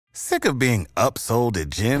Sick of being upsold at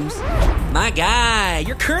gyms? My guy,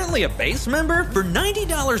 you're currently a base member? For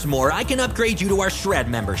 $90 more, I can upgrade you to our Shred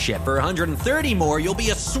membership. For $130 more, you'll be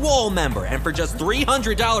a Swole member. And for just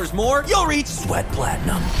 $300 more, you'll reach Sweat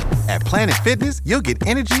Platinum. At Planet Fitness, you'll get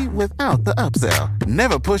energy without the upsell.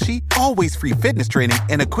 Never pushy, always free fitness training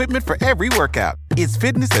and equipment for every workout. It's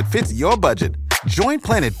fitness that fits your budget. Join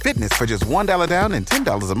Planet Fitness for just $1 down and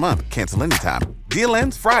 $10 a month. Cancel anytime. Deal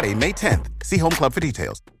ends Friday, May 10th. See Home Club for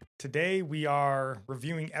details. Today, we are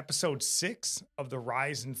reviewing episode 6 of the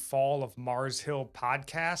Rise and Fall of Mars Hill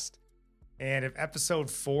podcast. And if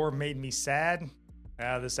episode 4 made me sad,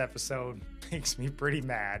 this episode makes me pretty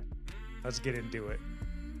mad. Let's get into it.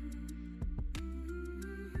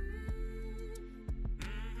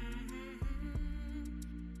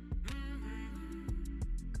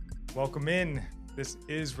 Welcome in. This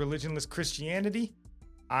is Religionless Christianity.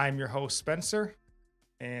 I'm your host, Spencer.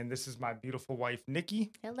 And this is my beautiful wife,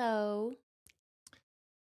 Nikki. Hello.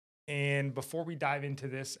 And before we dive into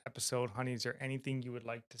this episode, honey, is there anything you would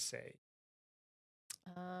like to say?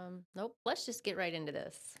 Nope. Let's just get right into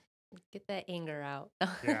this. Get that anger out.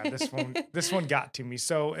 Yeah, this one got to me.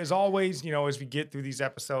 So as always, as we get through these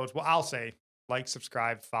episodes, well, I'll say like,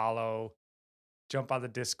 subscribe, follow, jump on the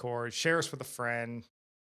Discord, share us with a friend,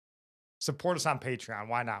 support us on Patreon.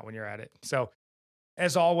 Why not when you're at it? So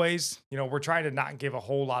as always, we're trying to not give a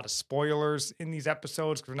whole lot of spoilers in these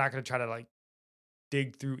episodes because we're not going to try to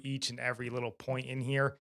dig through each and every little point in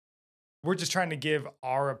here. We're just trying to give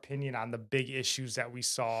our opinion on the big issues that we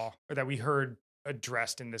saw or that we heard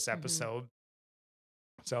addressed in this episode.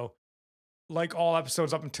 Mm-hmm. So like all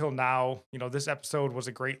episodes up until now, this episode was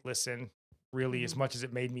a great listen. Really, as much as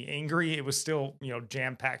it made me angry, it was still,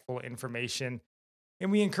 jam-packed full of information.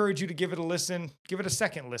 And we encourage you to give it a listen, give it a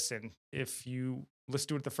second listen. If you listen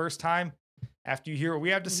to it the first time, after you hear what we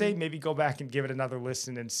have to say, maybe go back and give it another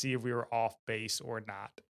listen and see if we were off base or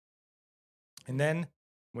not. And then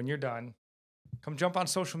when you're done, come jump on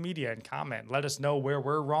social media and comment. Let us know where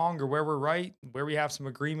we're wrong or where we're right, where we have some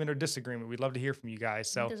agreement or disagreement. We'd love to hear from you guys.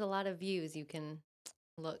 So there's a lot of views you can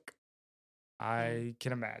look. I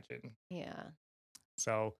can imagine. Yeah.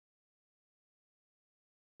 So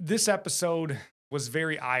this episode was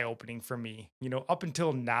very eye-opening for me. Up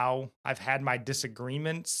until now, I've had my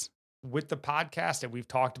disagreements with the podcast that we've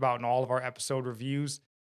talked about in all of our episode reviews.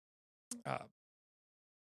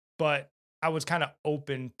 But I was kind of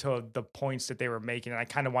open to the points that they were making, and I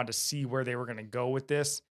kind of wanted to see where they were going to go with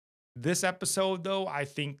this. This episode, though, I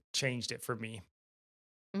think changed it for me.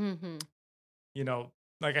 Mm-hmm.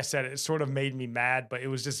 Like I said, it sort of made me mad, but it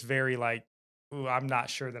was just very ooh, I'm not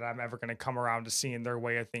sure that I'm ever going to come around to seeing their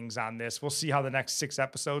way of things on this. We'll see how the next 6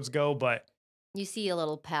 episodes go, but you see a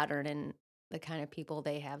little pattern in the kind of people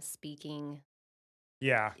they have speaking.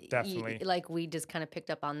 Yeah, definitely. We just kind of picked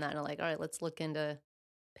up on that and all right, let's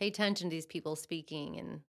pay attention to these people speaking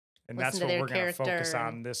and that's what we're going to focus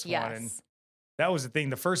on this one. And that was the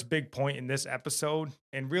thing. The first big point in this episode,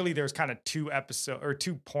 and really there's kind of 2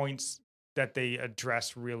 points that they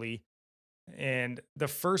address really. And the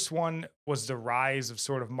first one was the rise of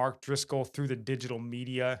sort of Mark Driscoll through the digital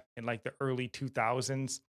media in the early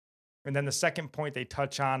 2000s. And then the second point they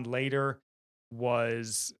touch on later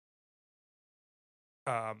was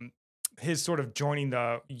his sort of joining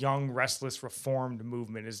the Young Restless Reformed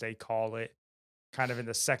movement, as they call it, kind of in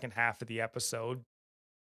the second half of the episode.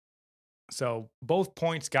 So both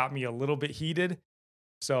points got me a little bit heated.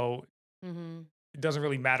 So it doesn't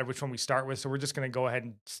really matter which one we start with. So we're just going to go ahead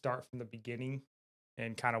and start from the beginning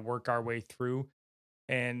and kind of work our way through.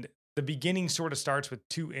 And the beginning sort of starts with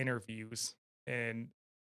 2 interviews. And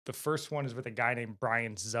the first one is with a guy named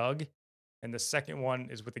Brian Zug. And the second one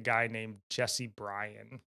is with a guy named Jesse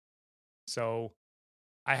Bryan. So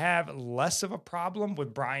I have less of a problem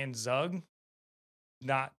with Brian Zug.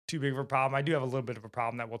 Not too big of a problem. I do have a little bit of a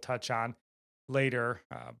problem that we'll touch on later.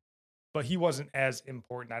 But he wasn't as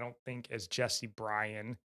important, I don't think, as Jesse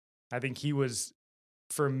Bryan. I think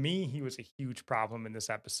for me, he was a huge problem in this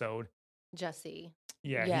episode. Jesse.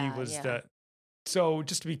 Yeah, he was so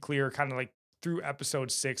just to be clear, kind of through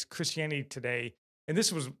episode 6, Christianity Today, and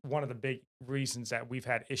this was one of the big reasons that we've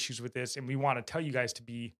had issues with this, and we want to tell you guys to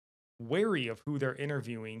be wary of who they're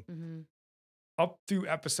interviewing. Mm-hmm. Up through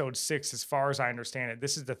episode 6, as far as I understand it,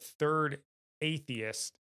 this is the 3rd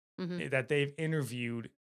atheist that they've interviewed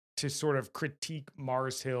to sort of critique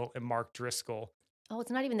Mars Hill and Mark Driscoll. Oh,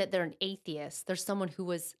 it's not even that they're an atheist. There's someone who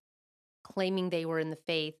was claiming they were in the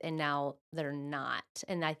faith and now they're not.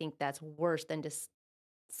 And I think that's worse than just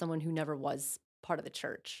someone who never was part of the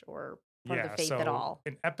church or part of the faith at all.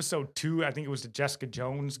 In episode 2, I think it was the Jessica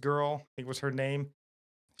Jones girl, I think was her name.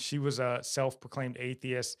 She was a self-proclaimed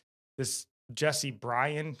atheist. This Jesse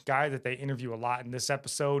Bryan guy that they interview a lot in this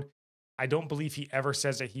episode, I don't believe he ever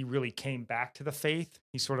says that he really came back to the faith.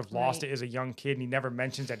 He sort of lost Right. it as a young kid, and he never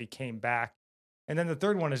mentions that he came back. And then the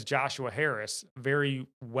third one is Joshua Harris, very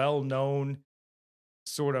well-known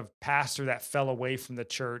sort of pastor that fell away from the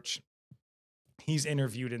church. He's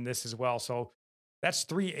interviewed in this as well. So that's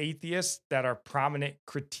three atheists that are prominent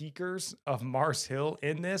critiquers of Mars Hill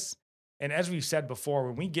in this. And as we've said before,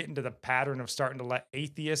 when we get into the pattern of starting to let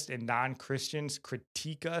atheists and non-Christians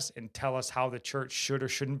critique us and tell us how the church should or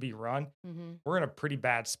shouldn't be run, Mm-hmm. we're in a pretty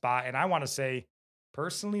bad spot. And I want to say,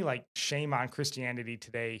 personally, like, shame on Christianity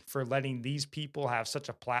Today for letting these people have such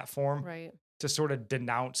a platform Right. to sort of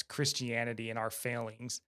denounce Christianity and our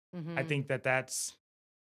failings. Mm-hmm. I think that that's,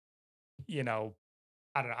 you know,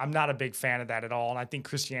 I don't know. I'm not a big fan of that at all. And I think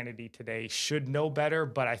Christianity Today should know better.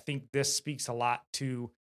 But I think this speaks a lot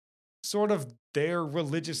to sort of their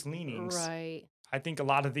religious leanings. Right. I think a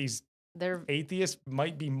lot of these They're atheists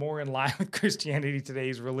might be more in line with Christianity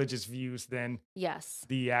Today's religious views than yes.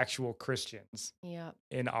 the actual Christians, Yeah.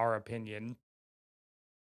 in our opinion.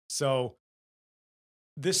 So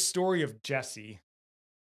this story of Jesse,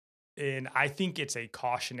 and I think it's a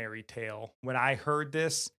cautionary tale. When I heard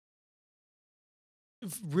this,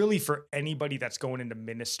 really for anybody that's going into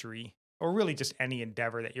ministry or really just any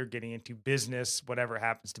endeavor that you're getting into, business, whatever it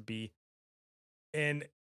happens to be. And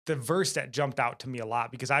the verse that jumped out to me a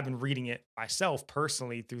lot, because I've been reading it myself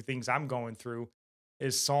personally through things I'm going through,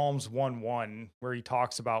 is Psalms 1:1, where he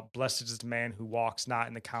talks about, blessed is the man who walks not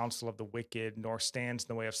in the counsel of the wicked, nor stands in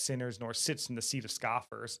the way of sinners, nor sits in the seat of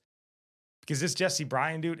scoffers. Because this Jesse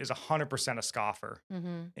Bryan dude is 100% a scoffer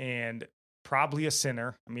Mm-hmm. and probably a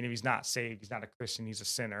sinner. I mean, if he's not saved, he's not a Christian, he's a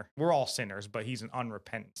sinner. We're all sinners, but he's an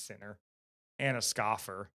unrepentant sinner and a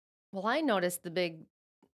scoffer. Well, I noticed the big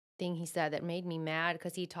thing he said that made me mad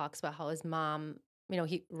because he talks about how his mom,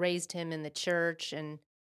 he raised him in the church and,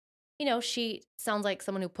 she sounds like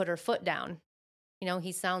someone who put her foot down.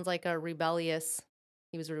 He sounds like he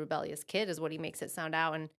was a rebellious kid is what he makes it sound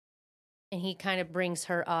out. And he kind of brings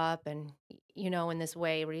her up and, in this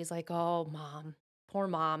way where he's like, oh, mom, poor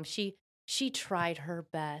mom. She tried her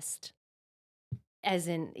best. As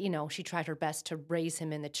in, she tried her best to raise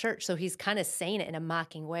him in the church. So he's kind of saying it in a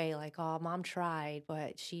mocking way, like, oh, mom tried,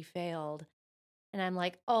 but she failed. And I'm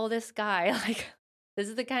like, oh, this guy, like, this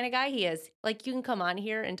is the kind of guy he is. Like, you can come on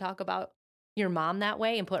here and talk about your mom that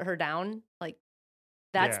way and put her down. Like,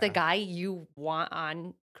 that's the Yeah. guy you want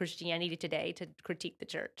on Christianity Today to critique the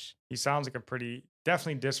church. He sounds like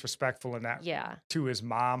definitely disrespectful in that Yeah. to his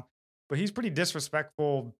mom, but he's pretty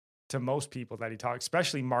disrespectful to most people that he talks,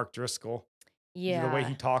 especially Mark Driscoll. Yeah. The way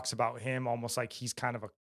he talks about him, almost like he's kind of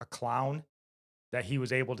a clown that he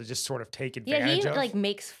was able to just sort of take Yeah, advantage he of. like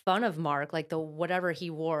makes fun of Mark, like the whatever he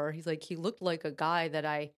wore. He's like, he looked like a guy that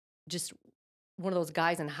one of those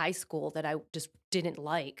guys in high school that I just didn't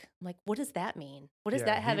like. I'm like, what does that mean? What does Yeah,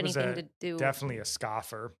 that have he was anything to do? Definitely a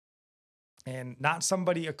scoffer, and not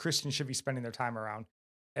somebody a Christian should be spending their time around,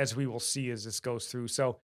 as we will see as this goes through.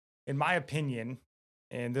 So, in my opinion,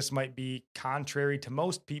 and this might be contrary to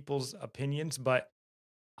most people's opinions, but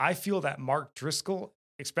I feel that Mark Driscoll,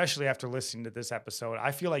 especially after listening to this episode,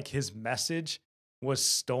 I feel like his message was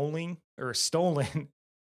stolen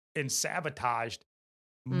and sabotaged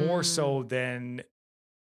more so than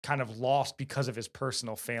kind of lost because of his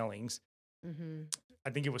personal failings. Mm-hmm. I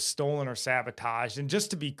think it was stolen or sabotaged. And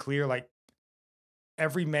just to be clear, like,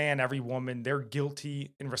 every man, every woman, they're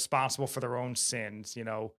guilty and responsible for their own sins.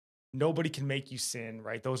 Nobody can make you sin,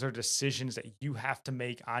 right? Those are decisions that you have to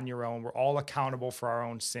make on your own. We're all accountable for our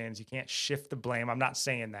own sins. You can't shift the blame. I'm not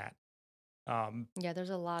saying that. Yeah,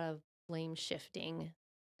 there's a lot of blame shifting.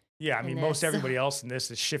 Yeah, I in mean, most this. everybody else in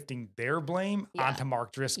this is shifting their blame Yeah. onto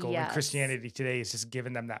Mark Driscoll. Yes. And Christianity Today is just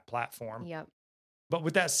giving them that platform. Yep. But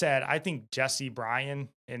with that said, I think Jesse Bryan,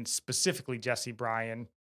 and specifically Jesse Bryan,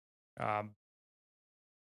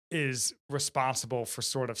 is responsible for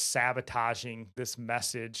sort of sabotaging this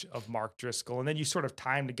message of Mark Driscoll. And then you sort of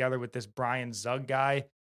tie him together with this Brian Zug guy.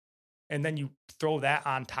 And then you throw that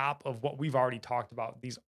on top of what we've already talked about,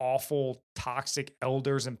 these awful, toxic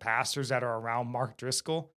elders and pastors that are around Mark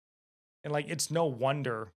Driscoll. And like, it's no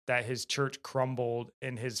wonder that his church crumbled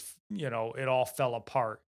and it all fell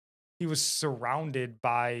apart. He was surrounded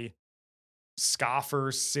by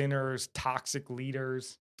scoffers, sinners, toxic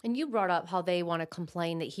leaders. And you brought up how they want to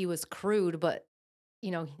complain that he was crude, but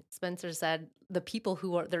Spencer said the people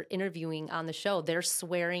they're interviewing on the show, they're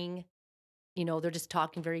swearing, they're just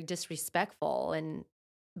talking very disrespectful,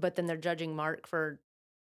 but then they're judging Mark for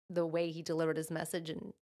the way he delivered his message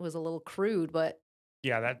and was a little crude. But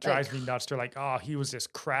Yeah, that drives me nuts. They're like, oh, he was this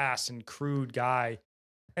crass and crude guy.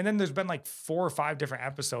 And then there's been like 4 or 5 different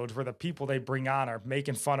episodes where the people they bring on are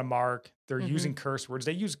making fun of Mark. They're using curse words.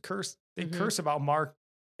 They curse about Mark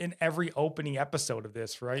in every opening episode of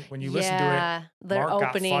this, right? When you listen to it, they're Mark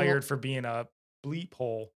opening. got fired for being a bleep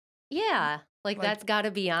hole. Yeah, like Like- that's got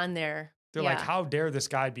to be on there. They're Yeah. like, how dare this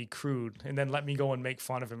guy be crude? And then let me go and make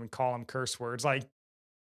fun of him and call him curse words. Like,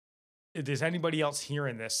 is anybody else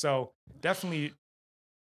hearing this? So definitely,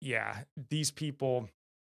 yeah, these people,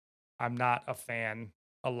 I'm not a fan.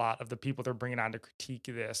 A lot of the people they're bringing on to critique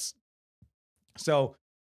this. So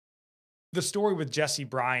the story with Jesse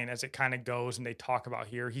Bryan, as it kind of goes and they talk about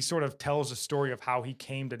here, he sort of tells a story of how he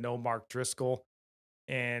came to know Mark Driscoll.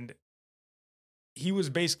 And he was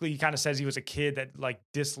basically, he kind of says he was a kid that like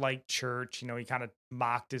disliked church. You know, he kind of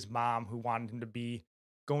mocked his mom who wanted him to be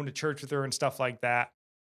going to church with her and stuff like that.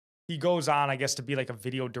 He goes on, I guess, to be like a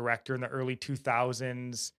video director in the early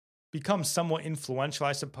 2000s, becomes somewhat influential,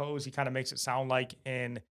 I suppose. He kind of makes it sound like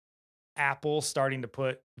in Apple starting to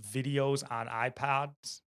put videos on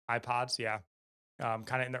iPods, yeah.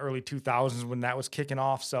 Kind of in the early 2000s when that was kicking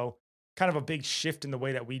off. So kind of a big shift in the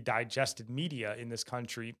way that we digested media in this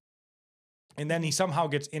country. And then he somehow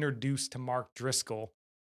gets introduced to Mark Driscoll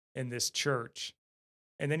in this church.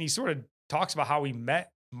 And then he sort of talks about how he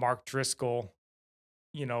met Mark Driscoll,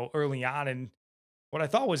 you know, early on. And what I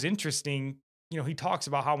thought was interesting, you know, he talks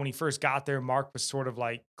about how when he first got there, Mark was sort of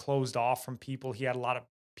like closed off from people. He had a lot of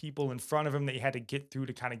people in front of him that he had to get through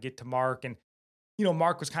to kind of get to Mark. And, you know,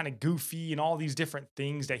 Mark was kind of goofy and all these different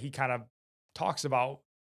things that he kind of talks about.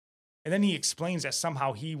 And then he explains that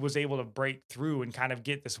somehow he was able to break through and kind of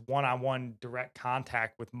get this one-on-one direct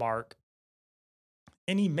contact with Mark.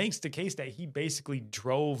 And he makes the case that he basically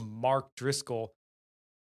drove Mark Driscoll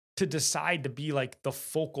to decide to be like the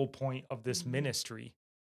focal point of this ministry.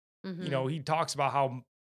 You know, he talks about how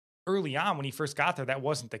early on when he first got there, that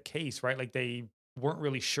wasn't the case, right? Like they weren't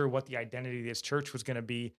really sure what the identity of this church was going to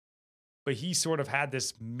be. But he sort of had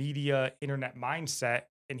this media internet mindset,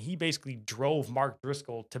 and he basically drove Mark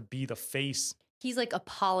Driscoll to be the face. He's like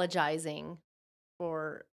apologizing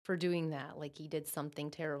for doing that, like he did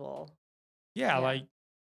something terrible. Yeah. Like,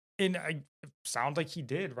 and it sounds like he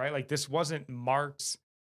did, right? Like this wasn't Mark's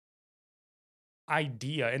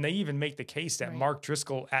idea. And they even make the case that Mark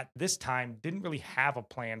Driscoll at this time didn't really have a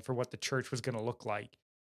plan for what the church was going to look like.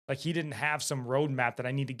 Like he didn't have some roadmap that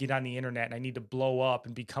I need to get on the internet and I need to blow up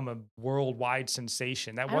and become a worldwide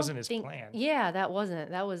sensation. That wasn't his plan. Yeah, that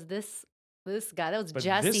wasn't. That was this guy. That was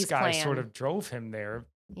Jesse's this guy plan. Sort of drove him there.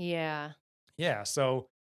 Yeah. Yeah. So,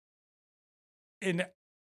 and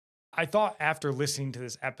I thought after listening to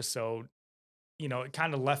this episode, you know, it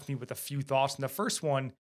kind of left me with a few thoughts. And the first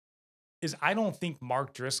one is I don't think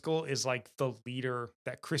Mark Driscoll is like the leader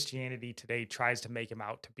that Christianity today tries to make him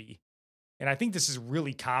out to be. And I think this is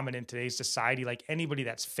really common in today's society. Like anybody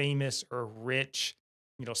that's famous or rich,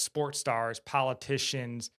 you know, sports stars,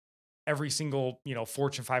 politicians, every single, you know,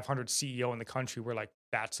 Fortune 500 CEO in the country, we're like,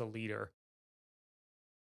 that's a leader.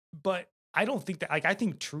 But I don't think that, like, I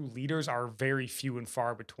think true leaders are very few and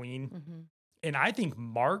far between. And I think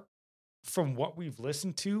Mark, from what we've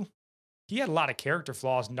listened to, he had a lot of character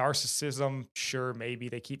flaws, narcissism. Sure, maybe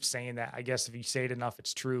they keep saying that. I guess if you say it enough,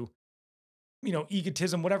 it's true. You know,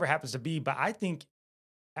 egotism, whatever happens to be. But I think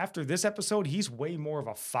after this episode, he's way more of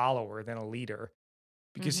a follower than a leader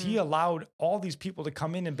because he allowed all these people to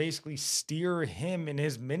come in and basically steer him in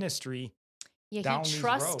his ministry. Yeah, he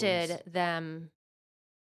trusted them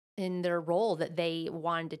in their role that they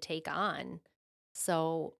wanted to take on.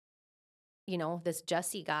 So, you know, this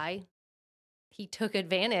Jesse guy, he took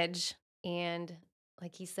advantage. And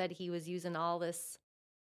like he said, he was using all this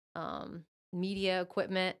media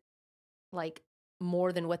equipment, like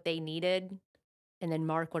more than what they needed. And then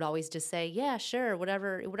Mark would always just say, yeah, sure,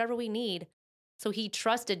 whatever we need. So he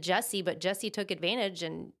trusted Jesse, but Jesse took advantage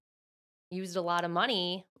and used a lot of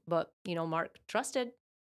money. But, you know, Mark trusted.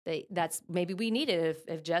 That's maybe we need it.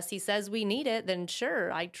 If Jesse says we need it, then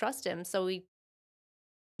sure, I trust him. So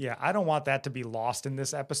Yeah, I don't want that to be lost in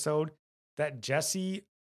this episode, that Jesse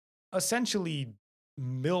essentially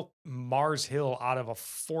milked Mars Hill out of a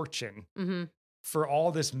fortune for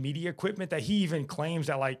all this media equipment that he even claims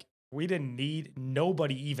that like we didn't need,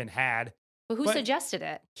 nobody even had. Well, who suggested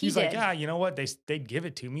it? He's like, yeah, you know what? They'd give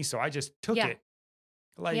it to me, so I just took it.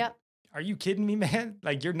 Like, are you kidding me, man?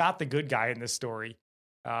 Like, you're not the good guy in this story.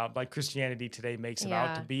 Like Christianity today makes him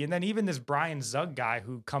out to be. And then even this Brian Zug guy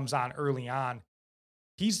who comes on early on,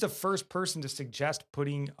 he's the first person to suggest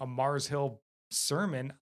putting a Mars Hill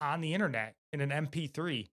sermon on the internet in an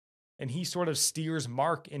MP3. And he sort of steers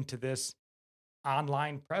Mark into this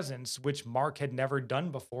online presence, which Mark had never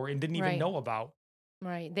done before and didn't even Right. know about.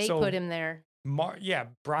 Right. They So put him there.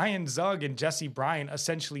 Brian Zug and Jesse Bryan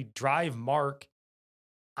essentially drive Mark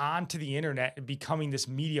onto the internet and becoming this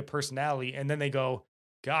media personality. And then they go,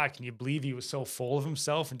 God, can you believe he was so full of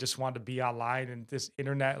himself and just wanted to be online and this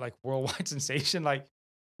internet like worldwide sensation? Like,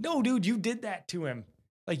 no, dude, you did that to him.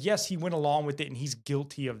 Like, yes, he went along with it and he's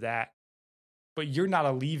guilty of that, but you're not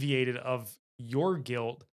alleviated of your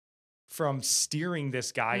guilt from steering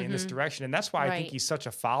this guy in this Mhm. direction. And that's why I think Right. he's such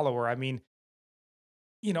a follower. I mean,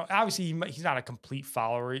 obviously he's not a complete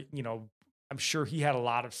follower. I'm sure he had a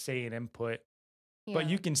lot of say and input, but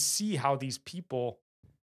Yeah. you can see how these people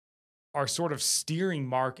are sort of steering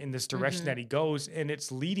Mark in this direction Mhm. that he goes, and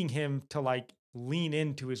it's leading him to like lean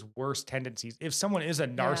into his worst tendencies. If someone is a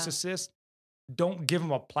Yeah. narcissist, don't give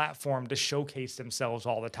them a platform to showcase themselves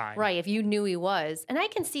all the time. Right. If you knew he was. And I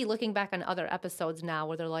can see looking back on other episodes now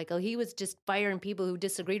where they're like, oh, he was just firing people who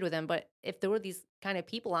disagreed with him. But if there were these kind of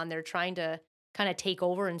people on there trying to kind of take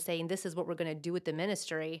over and saying, this is what we're going to do with the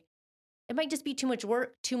ministry, it might just be too much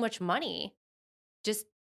work, too much money, just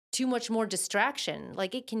too much more distraction.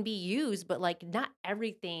 Like it can be used, but like not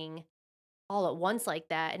everything all at once like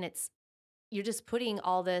that. And you're just putting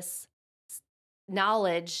all this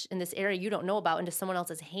knowledge in this area you don't know about into someone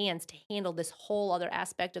else's hands to handle this whole other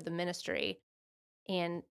aspect of the ministry.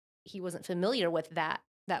 And he wasn't familiar with that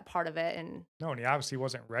part of it. And No, and he obviously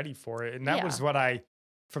wasn't ready for it. And that Yeah. was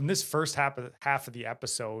from this first half of the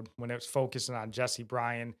episode, when it was focusing on Jesse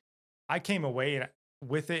Bryan, I came away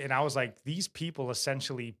with it and I was like, these people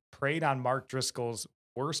essentially preyed on Mark Driscoll's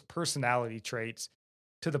worst personality traits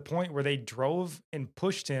to the point where they drove and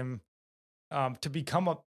pushed him to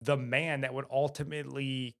become the man that would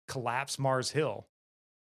ultimately collapse Mars Hill.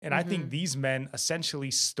 And I think Mhm. these men essentially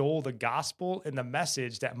stole the gospel and the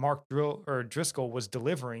message that Mark Driscoll was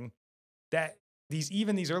delivering, that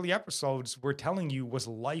these early episodes were telling you was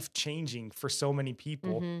life-changing for so many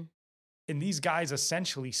people. Mhm. And these guys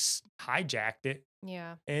essentially hijacked it,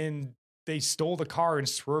 Yeah. and they stole the car and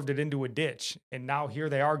swerved it into a ditch. And now here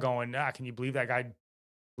they are going, can you believe that guy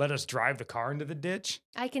let us drive the car into the ditch?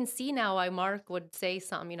 I can see now why Mark would say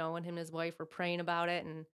something, when him and his wife were praying about it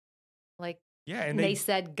and like, Yeah, and they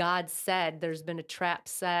said, God said there's been a trap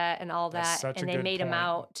set and all That's that. such a And they good made him point.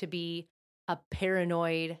 out to be a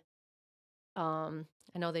paranoid. I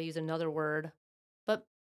know they use another word, but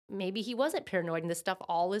maybe he wasn't paranoid and this stuff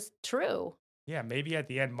all is true. Yeah, maybe at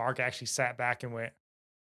the end, Mark actually sat back and went,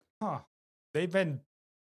 they've been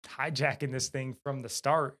hijacking this thing from the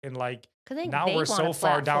start. And like, Because I think now they we're want so a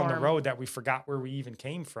far down the platform. road that we forgot where we even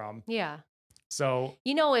came from. Yeah. So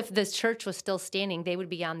If this church was still standing, they would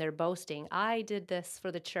be on there boasting, I did this for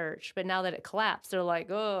the church. But now that it collapsed, they're like,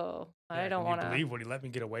 oh, I don't can want you to. believe what he let me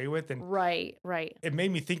get away with? And Right. it made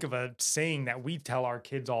me think of a saying that we tell our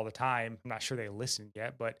kids all the time. I'm not sure they listen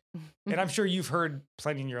yet, but, and I'm sure you've heard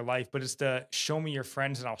plenty in your life, but it's the show me your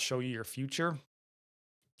friends and I'll show you your future.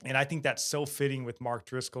 And I think that's so fitting with Mark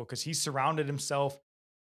Driscoll because he surrounded himself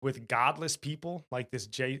with godless people like this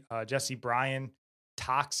Jesse Bryan,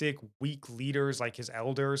 toxic, weak leaders like his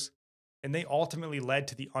elders. And they ultimately led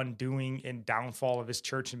to the undoing and downfall of his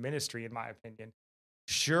church and ministry, in my opinion.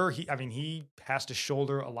 Sure, he has to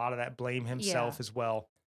shoulder a lot of that blame himself as well.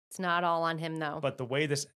 It's not all on him, though. But the way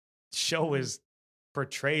this show is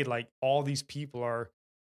portrayed, like all these people are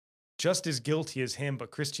just as guilty as him, but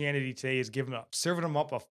Christianity today is serving them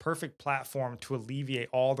up a perfect platform to alleviate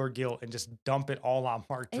all their guilt and just dump it all on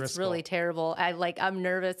Mark Driscoll. It's really terrible. I'm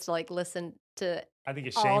nervous to listen to I think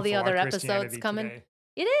it's all shameful the other on episodes Christianity coming. today.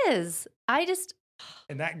 It is.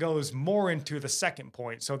 And that goes more into the second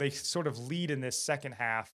point. So they sort of lead in this second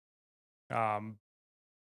half,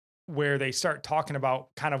 where they start talking about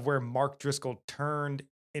kind of where Mark Driscoll turned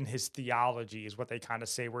in his theology, is what they kind of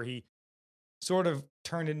say, where he sort of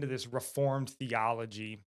turned into this reformed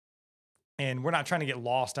theology. And we're not trying to get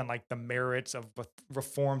lost on like the merits of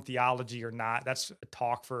reformed theology or not. That's a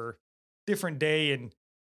talk for a different day.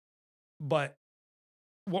 But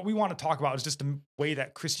what we want to talk about is just the way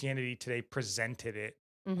that Christianity today presented it.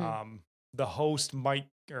 Mhm. The host, Mark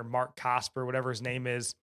Cosper, whatever his name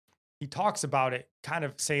is, he talks about it kind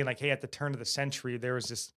of saying like, hey, at the turn of the century, there was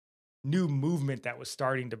this new movement that was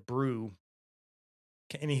starting to brew.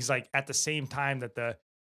 And he's like, at the same time that the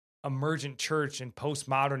emergent church and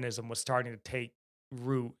postmodernism was starting to take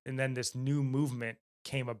root, and then this new movement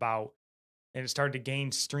came about and it started to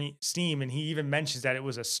gain steam. And he even mentions that it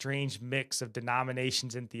was a strange mix of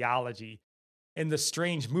denominations and theology. And the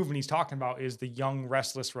strange movement he's talking about is the Young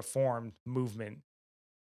Restless Reformed movement.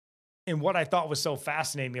 And what I thought was so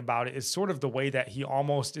fascinating about it is sort of the way that he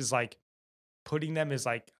almost is like putting them as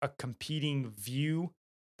like a competing view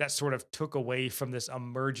that sort of took away from this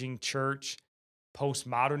emerging church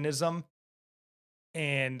postmodernism.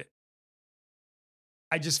 And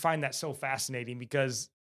I just find that so fascinating because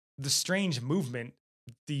the strange movement,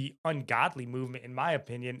 the ungodly movement, in my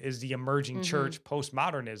opinion, is the emerging church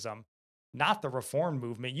postmodernism, not the Reformed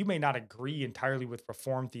movement. You may not agree entirely with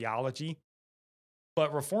Reformed theology,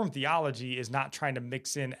 but Reformed theology is not trying to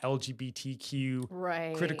mix in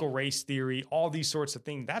LGBTQ, critical race theory, all these sorts of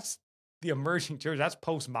things. That's the emerging church. That's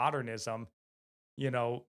postmodernism. You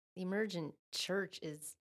know, The emergent church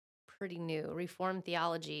is pretty new. Reformed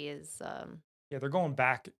theology is yeah, they're going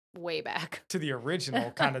back way back. to the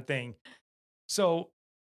original kind of thing. So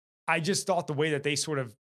I just thought the way that they sort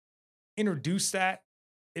of introduced that,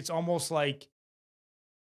 it's almost like,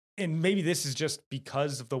 and maybe this is just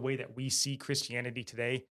because of the way that we see Christianity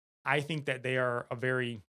today. I think that they are a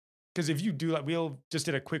very, because if you do like, we'll just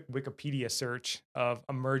did a quick Wikipedia search of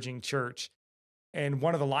emerging church. And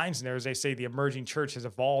one of the lines in there is they say the emerging church has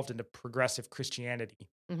evolved into progressive Christianity,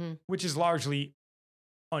 which is largely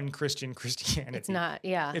unchristian Christianity. It's not,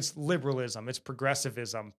 yeah. It's liberalism, it's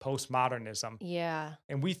progressivism, postmodernism. Yeah.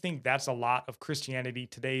 And we think that's a lot of Christianity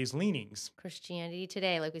today's leanings. Christianity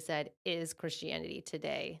today, like we said, is Christianity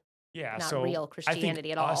today. Yeah. Not so real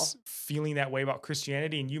Christianity at all. Us feeling that way about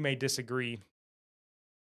Christianity, and you may disagree,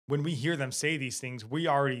 when we hear them say these things, we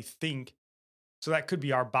already think, so that could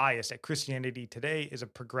be our bias, that Christianity today is a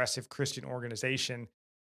progressive Christian organization.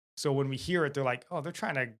 So when we hear it, they're like, oh, they're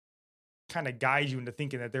trying to kind of guide you into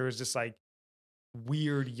thinking that there is this like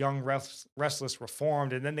weird, young, restless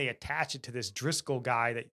Reformed. And then they attach it to this Driscoll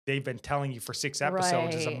guy that they've been telling you for 6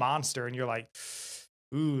 episodes is a monster. And you're like,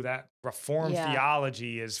 ooh, that Reformed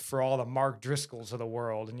theology is for all the Mark Driscolls of the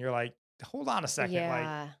world. And you're like, hold on a second.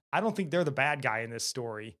 Like, I don't think they're the bad guy in this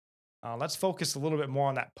story. Let's focus a little bit more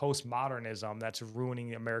on that postmodernism that's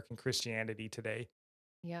ruining American Christianity today.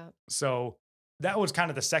 Yeah. So that was kind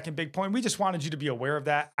of the second big point. We just wanted you to be aware of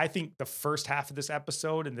that. I think the first half of this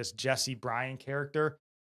episode and this Jesse Bryan character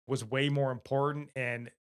was way more important. And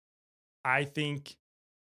I think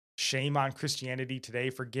shame on Christianity today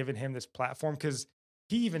for giving him this platform, because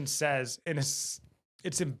he even says, and it's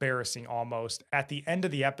embarrassing almost, at the end of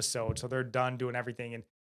the episode, so they're done doing everything, and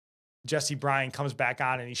Jesse Bryan comes back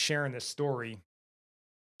on and he's sharing this story.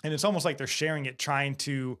 And it's almost like they're sharing it, trying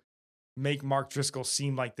to make Mark Driscoll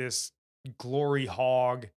seem like this glory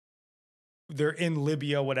hog. They're in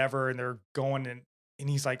Libya, whatever, and they're going and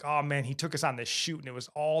he's like, oh man, he took us on this shoot and it was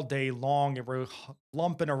all day long and we're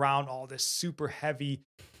lumping around all this super heavy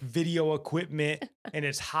video equipment and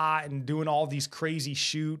it's hot and doing all these crazy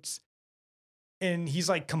shoots. And he's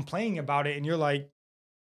like complaining about it. And you're like,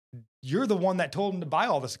 you're the one that told him to buy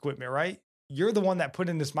all this equipment, right? You're the one that put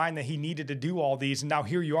in his mind that he needed to do all these. And now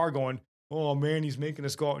here you are going, oh man, he's making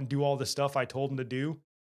us go out and do all the stuff I told him to do.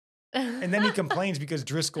 And then he complains because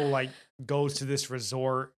Driscoll like goes to this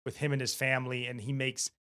resort with him and his family and he makes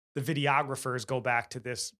the videographers go back to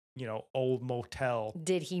this, old motel.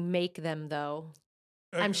 Did he make them though?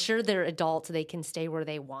 I'm sure they're adults. They can stay where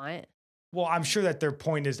they want. Well, I'm sure that their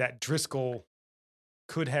point is that Driscoll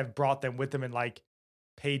could have brought them with him and like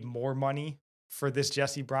paid more money for this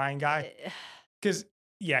Jesse Bryan guy. Because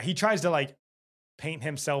he tries to like paint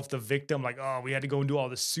himself the victim, like, oh, we had to go and do all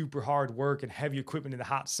this super hard work and heavy equipment in the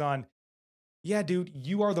hot sun. Yeah, dude,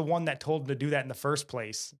 you are the one that told him to do that in the first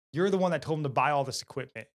place. You're the one that told him to buy all this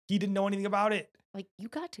equipment. He didn't know anything about it. Like, you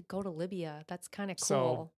got to go to Libya. That's kind of cool.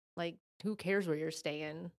 So, like, who cares where you're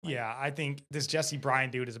staying? Like, yeah, I think this Jesse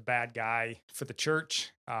Bryan dude is a bad guy for the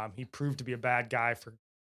church. He proved to be a bad guy for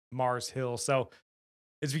Mars Hill. So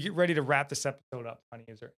as we get ready to wrap this episode up, honey,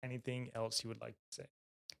 is there anything else you would like to say?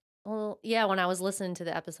 Well, yeah, when I was listening to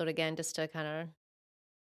the episode again, just to kind of,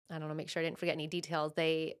 I don't know, make sure I didn't forget any details,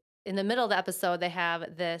 in the middle of the episode, they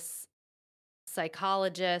have this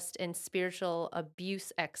psychologist and spiritual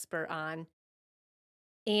abuse expert on.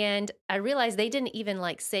 And I realized they didn't even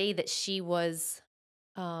like say that she was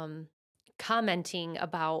commenting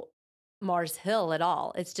about Mars Hill at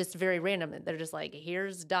all. It's just very random. They're just like,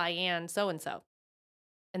 here's Diane so-and-so.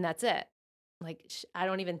 And that's it. Like, I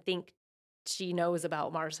don't even think she knows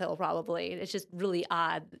about Mars Hill, probably. It's just really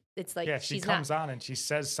odd. It's like, she comes on and she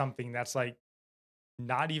says something that's like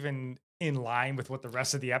not even in line with what the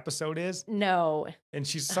rest of the episode is. No. And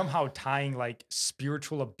she's somehow tying like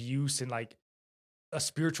spiritual abuse and like a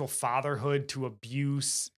spiritual fatherhood to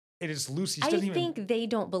abuse. It is loose. I think they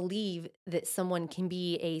don't believe that someone can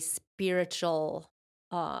be a spiritual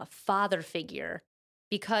father figure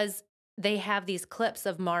because they have these clips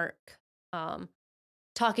of Mark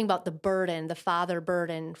talking about the burden, the father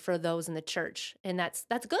burden for those in the church. And that's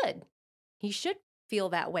good. He should feel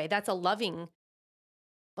that way. That's a loving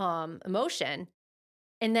emotion.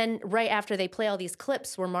 And then right after they play all these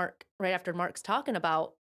clips where right after Mark's talking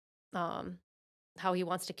about how he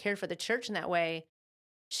wants to care for the church in that way,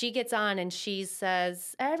 she gets on and she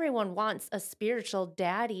says, everyone wants a spiritual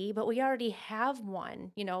daddy, but we already have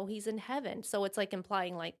one. You know, he's in heaven. So it's like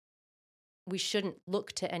implying like we shouldn't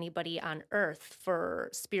look to anybody on earth for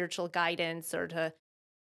spiritual guidance or to,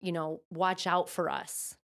 you know, watch out for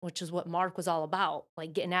us, which is what Mark was all about,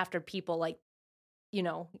 like getting after people like, you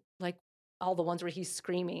know, like all the ones where he's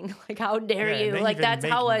screaming, like, how dare you? Like, that's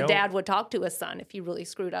how a dad would talk to a son if he really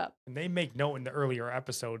screwed up. And they make note in the earlier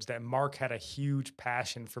episodes that Mark had a huge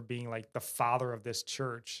passion for being like the father of this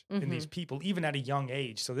church and these people, even at a young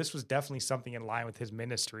age. So this was definitely something in line with his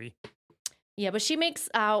ministry. Yeah, but she makes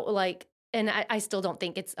out like, and I still don't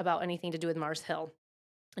think it's about anything to do with Mars Hill.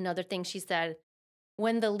 Another thing she said,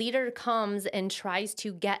 when the leader comes and tries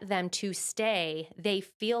to get them to stay, they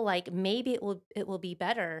feel like maybe it will be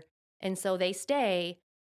better. And so they stay,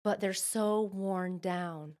 but they're so worn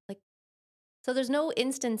down. Like, so there's no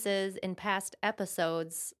instances in past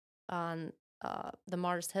episodes on the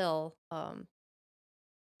Mars Hill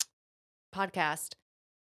podcast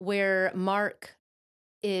where Mark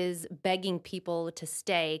is begging people to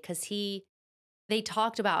stay because they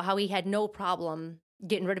talked about how he had no problem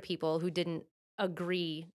getting rid of people who didn't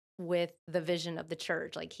agree with the vision of the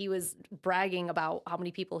church. Like he was bragging about how many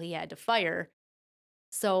people he had to fire.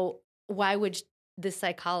 So why would this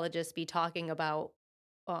psychologist be talking about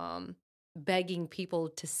begging people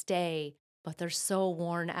to stay, but they're so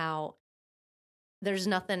worn out? There's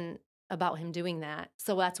nothing about him doing that.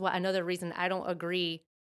 So that's why another reason I don't agree.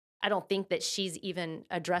 I don't think that she's even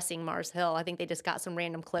addressing Mars Hill. I think they just got some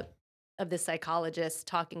random clip of this psychologist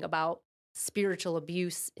talking about spiritual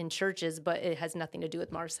abuse in churches, but it has nothing to do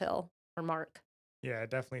with Mars Hill or Mark. Yeah,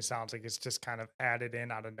 it definitely sounds like it's just kind of added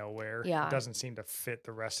in out of nowhere. Yeah. It doesn't seem to fit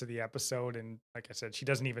the rest of the episode. And like I said, she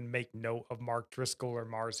doesn't even make note of Mark Driscoll or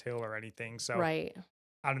Mars Hill or anything. So right.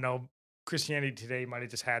 I don't know. Christianity Today might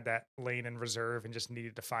have just had that lane in reserve and just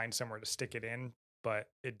needed to find somewhere to stick it in, but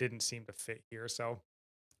it didn't seem to fit here. So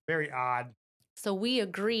very odd. So we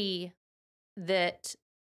agree that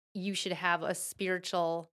you should have a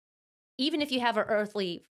spiritual, even if you have an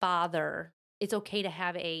earthly father, it's okay to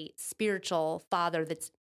have a spiritual father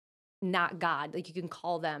that's not God. Like you can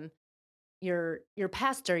call them your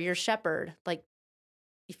pastor, your shepherd. Like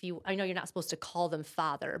I know you're not supposed to call them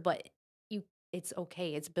father, but it's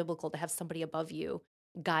okay. It's biblical to have somebody above you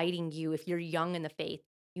guiding you. If you're young in the faith,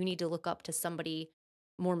 you need to look up to somebody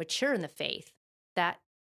more mature in the faith. That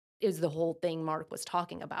is the whole thing Mark was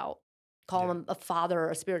talking about. Call him a father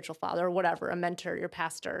or a spiritual father or whatever, a mentor, your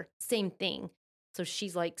pastor, same thing. So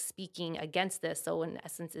she's like speaking against this. So in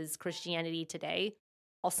essence, is Christianity Today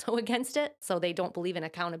also against it? So they don't believe in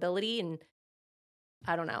accountability. And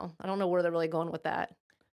I don't know. I don't know where they're really going with that.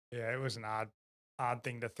 Yeah, it was an odd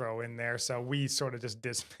thing to throw in there. So we sort of just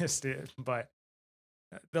dismissed it. But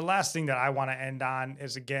the last thing that I want to end on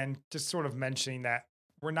is, again, just sort of mentioning that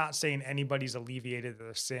we're not saying anybody's alleviated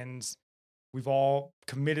their sins. We've all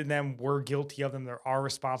committed them. We're guilty of them. They're our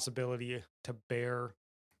responsibility to bear,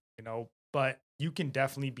 but you can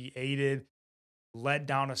definitely be aided, led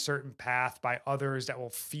down a certain path by others that will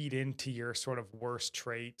feed into your sort of worst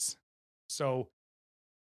traits. So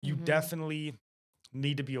you definitely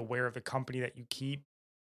need to be aware of the company that you keep.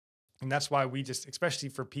 And that's why we just, especially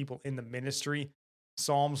for people in the ministry,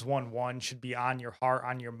 Psalms 1:1 should be on your heart,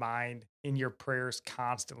 on your mind, in your prayers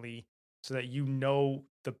constantly, so that you know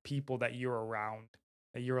the people that you're around,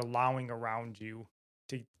 that you're allowing around you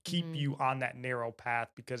to keep you on that narrow path,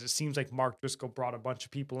 because it seems like Mark Driscoll brought a bunch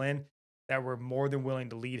of people in that were more than willing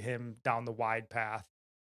to lead him down the wide path.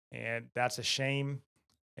 And that's a shame.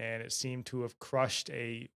 And it seemed to have crushed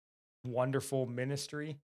a wonderful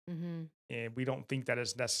ministry. And we don't think that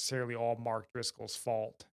it's necessarily all Mark Driscoll's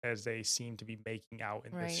fault, as they seem to be making out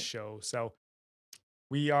in this show. So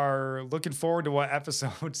we are looking forward to what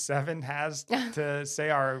episode 7 has to say.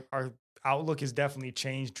 Our outlook has definitely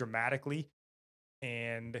changed dramatically,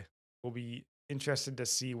 and we'll be interested to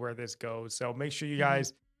see where this goes. So make sure you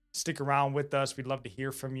guys stick around with us. We'd love to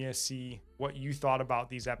hear from you, see what you thought about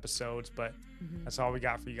these episodes. But that's all we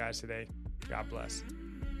got for you guys today. God bless.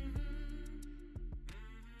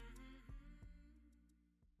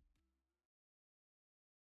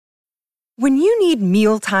 When you need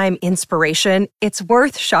mealtime inspiration, it's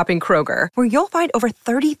worth shopping Kroger, where you'll find over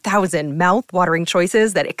 30,000 mouth-watering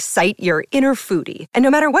choices that excite your inner foodie. And no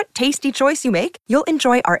matter what tasty choice you make, you'll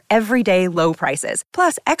enjoy our everyday low prices,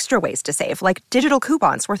 plus extra ways to save, like digital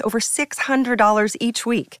coupons worth over $600 each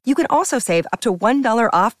week. You can also save up to $1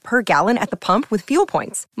 off per gallon at the pump with fuel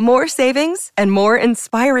points. More savings and more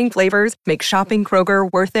inspiring flavors make shopping Kroger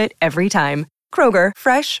worth it every time. Kroger,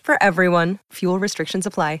 fresh for everyone. Fuel restrictions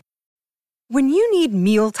apply. When you need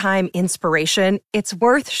mealtime inspiration, it's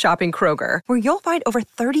worth shopping Kroger, where you'll find over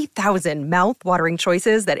 30,000 mouth-watering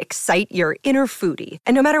choices that excite your inner foodie.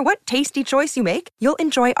 And no matter what tasty choice you make, you'll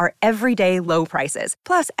enjoy our everyday low prices,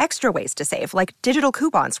 plus extra ways to save, like digital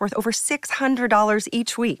coupons worth over $600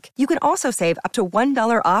 each week. You can also save up to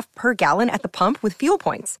 $1 off per gallon at the pump with fuel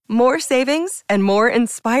points. More savings and more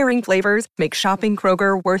inspiring flavors make shopping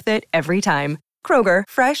Kroger worth it every time. Kroger,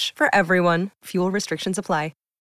 fresh for everyone. Fuel restrictions apply.